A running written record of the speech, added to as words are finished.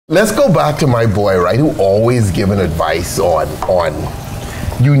Let's go back to my boy, right, who always giving advice on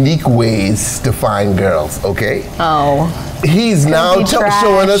unique ways to find girls, okay? Oh. He's now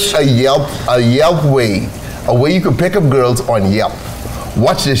showing us a Yelp way, a way you can pick up girls on Yelp.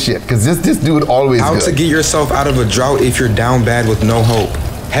 Watch this shit, because this dude always How to get yourself out of a drought if you're down bad with no hope.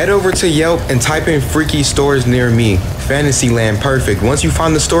 Head over to Yelp and type in freaky stores near me. Fantasyland, perfect. Once you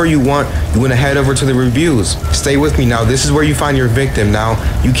find the store you want to head over to the reviews. Stay with me now, this is where you find your victim. Now,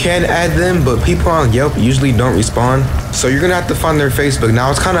 you can add them, but people on Yelp usually don't respond. So you're gonna have to find their Facebook. Now,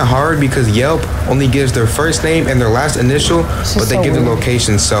 it's kind of hard because Yelp only gives their first name and their last initial, but they give their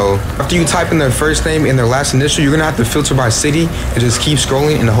location. So after you type in their first name and their last initial, you're gonna have to filter by city and just keep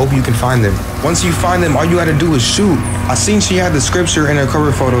scrolling and hope you can find them. Once you find them, all you gotta do is shoot. I seen she had the scripture in her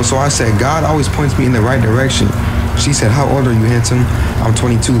cover photo, so I said, God always points me in the right direction. She said, how old are you, handsome? I'm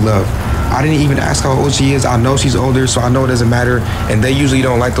 22, love. I didn't even ask how old she is. I know she's older, so I know it doesn't matter, and they usually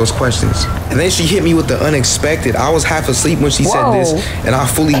don't like those questions. And then she hit me with the unexpected. I was half asleep when she said this, and I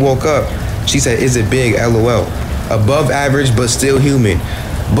fully woke up. She said, is it big, LOL? Above average, but still human.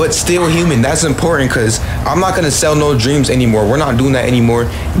 But still human, that's important, because I'm not gonna sell no dreams anymore. We're not doing that anymore.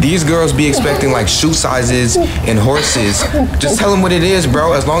 These girls be expecting like shoe sizes and horses. Just tell them what it is,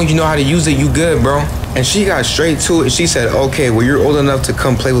 bro. As long as you know how to use it, you good, bro. And she got straight to it. She said, okay, well, you're old enough to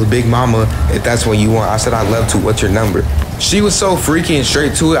come play with Big Mama if that's what you want. I said, I'd love to. What's your number? She was so freaky and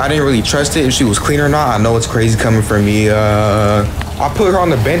straight to it. I didn't really trust it if she was clean or not. I know it's crazy coming from me. I put her on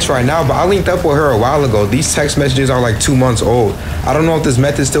the bench right now, but I linked up with her a while ago. These text messages are like 2 months old. I don't know if this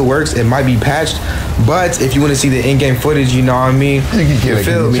method still works. It might be patched, but if you want to see the in-game footage, you know what I mean? You can get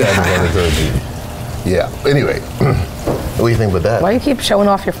feel me? Yeah, anyway. What do you think about that? Why do you keep showing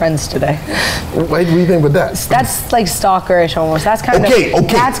off your friends today? What do you think about that? That's like stalkerish almost. That's kind of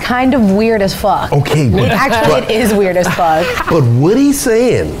That's kind of weird as fuck. Okay, but it is weird as fuck. But what he's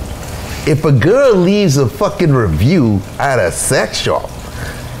saying, if a girl leaves a fucking review at a sex shop,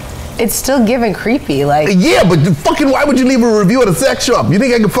 it's still giving creepy, like. Yeah, but fucking why would you leave a review at a sex shop? You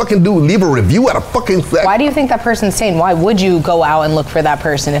think I could fucking leave a review at a fucking sex? Why do you think that person's sane? Why would you go out and look for that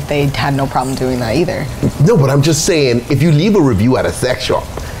person if they had no problem doing that either? No, but I'm just saying, if you leave a review at a sex shop,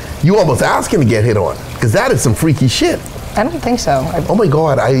 you almost asking to get hit on, because that is some freaky shit. I don't think so. Oh my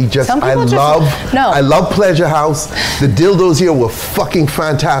God, I love Pleasure House. The dildos here were fucking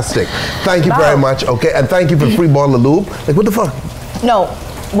fantastic. Thank you very much, okay? And thank you for the free bottle of lube. Like, what the fuck? No,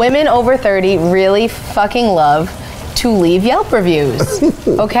 women over 30 really fucking love to leave Yelp reviews.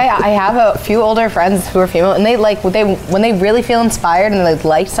 Okay, I have a few older friends who are female, and when they really feel inspired and they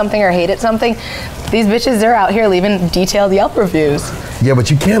liked something or hated something, these bitches are out here leaving detailed Yelp reviews. Yeah,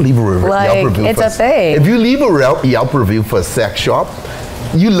 but you can't leave a Yelp review. It's a thing. If you leave a Yelp review for a sex shop,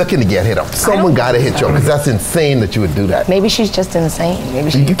 you looking to get hit up. Someone gotta hit you up, because that's insane that you would do that. Maybe she's just insane. Maybe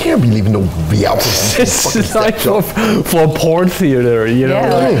you can't be leaving no Yelp. It's like for a porn theater, you know.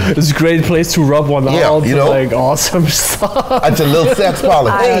 Yeah. It's a great place to rub one out. You know, like awesome stuff. It's a little sex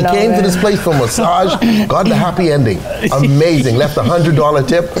parlor. Hey, came to this place for massage, got the happy ending. Amazing. Left $100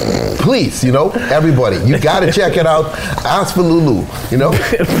 tip. Please, you know, everybody, you gotta check it out. Ask for Lulu, you know.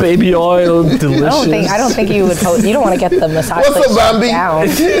 Baby oil, delicious. I don't think you would. You don't want to get the massage. What's up, Bambi? Down.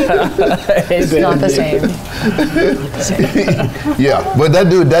 It's not the same. Yeah, but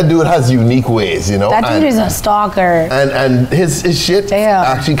that dude has unique ways, you know. That dude is a stalker. And his shit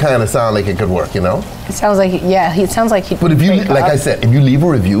actually kind of sound like it could work, you know. It sounds like he sounds like he. But if you, like I said, if you leave a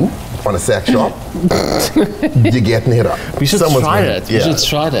review on a sex shop, you're getting hit up. We should try that. Yeah. We should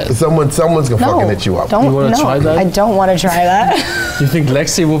try that. Someone's gonna fucking hit you up. You want to try that? I don't want to try that. You think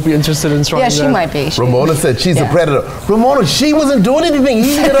Lexi would be interested in trying that? Yeah, she might be. Ramona said she's a predator. Ramona, she wasn't doing anything.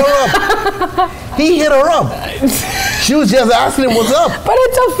 He hit her up. He hit her up. She was just asking him what's up. But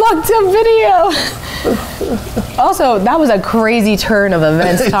it's a fucked up video. Also, that was a crazy turn of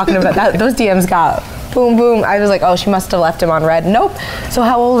events talking about that. Those DMs got boom, boom. I was like, oh, she must have left him on red. Nope. So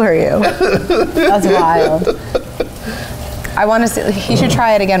how old are you? That's wild. I want to see, he should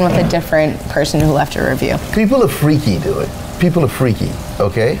try it again with a different person who left a review. People are freaky, dude. People are freaky,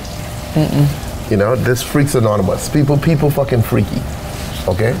 okay? You know, this Freaks Anonymous. People fucking freaky,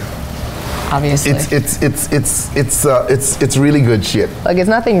 okay? Obviously. It's really good shit. Like, it's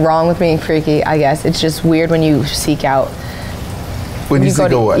nothing wrong with being freaky, I guess. It's just weird when you seek out. When you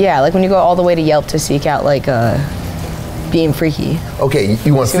seek out what? Yeah, like when you go all the way to Yelp to seek out like being freaky. Okay,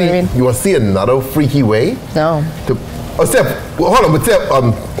 you want to see? You want to see another freaky way? No. Steph, well, hold on, but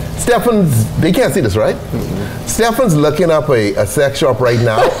Stefan's, they can't see this, right? Stefan's looking up a sex shop right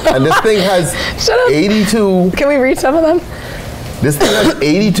now, and this thing has 82. Can we read some of them? This thing has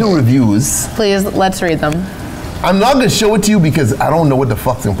 82 reviews. Please, let's read them. I'm not gonna show it to you because I don't know what the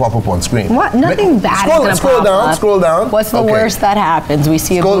fuck's gonna pop up on screen. What? Nothing bad is gonna scroll pop down, up. Scroll down. What's the worst that happens? We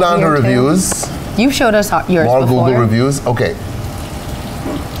see a Scroll down to here too. reviews. You showed us yours More before. Google reviews. Okay.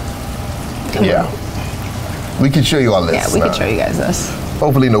 Yeah. We can show you all this. Yeah, we can show you guys this.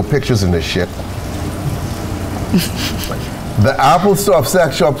 Hopefully no pictures in this shit. The Apple Store of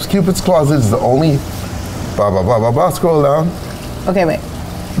sex shops, Cupid's Closet is the only. Blah, blah, blah, blah, blah. Scroll down. Okay, wait.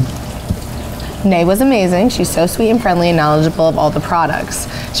 Nay was amazing. She's so sweet and friendly and knowledgeable of all the products.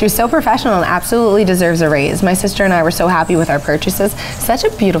 She was so professional and absolutely deserves a raise. My sister and I were so happy with our purchases. Such a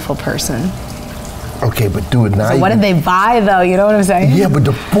beautiful person. Okay, but do it now. So what did they buy though? You know what I'm saying? Yeah, but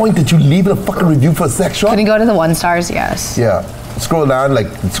the point that you leave a fucking review for a sex shop? Can you go to the 1 stars? Yes. Yeah. Scroll down,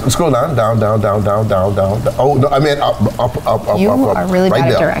 scroll down, down. Oh, no, I mean up. You up. are really right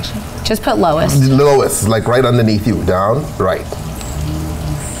bad at there. direction. Just put lowest. Lowest, like right underneath you. Down, right.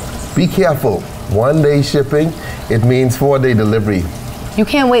 Be careful. 1 day shipping, it means 4-day delivery. You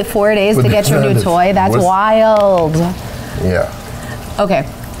can't wait 4 days to get your new toy? That's wild. Yeah. Okay.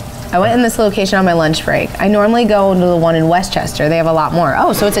 I went in this location on my lunch break. I normally go to the one in Westchester. They have a lot more.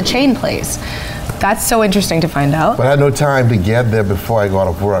 Oh, so it's a chain place. That's so interesting to find out. But I had no time to get there before I got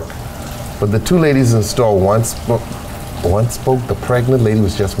off work. But the 2 ladies in the store, one spoke. The pregnant lady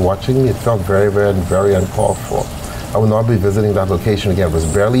was just watching me. It felt very, very, very uncalled for. I will not be visiting that location again. It was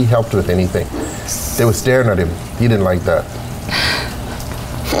barely helped with anything. They were staring at him. He didn't like that.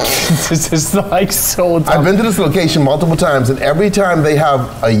 This is like so dumb. I've been to this location multiple times, and every time they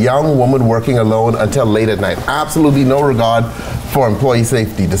have a young woman working alone until late at night. Absolutely no regard for employee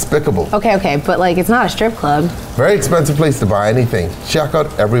safety. Despicable. Okay, but like it's not a strip club. Very expensive place to buy anything. Check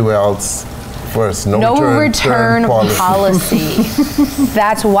out everywhere else first. No return policy.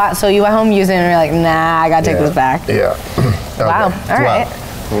 That's why. So you went home using it and you're like, nah, I gotta take this back. Yeah. Wow. Okay. All right.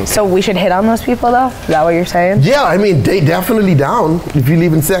 Okay. So we should hit on those people though? Is that what you're saying? Yeah, I mean, they definitely down if you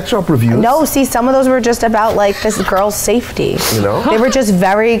leave in sex shop reviews. No, see, some of those were just about like this girl's safety. You know? They were just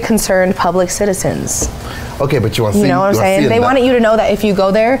very concerned public citizens. Okay, but you want to see. You know what I'm saying? They wanted you to know that if you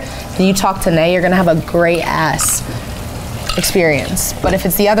go there and you talk to Nay, you're gonna have a great ass experience. But if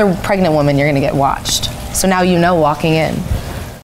it's the other pregnant woman, you're gonna get watched. So now you know walking in.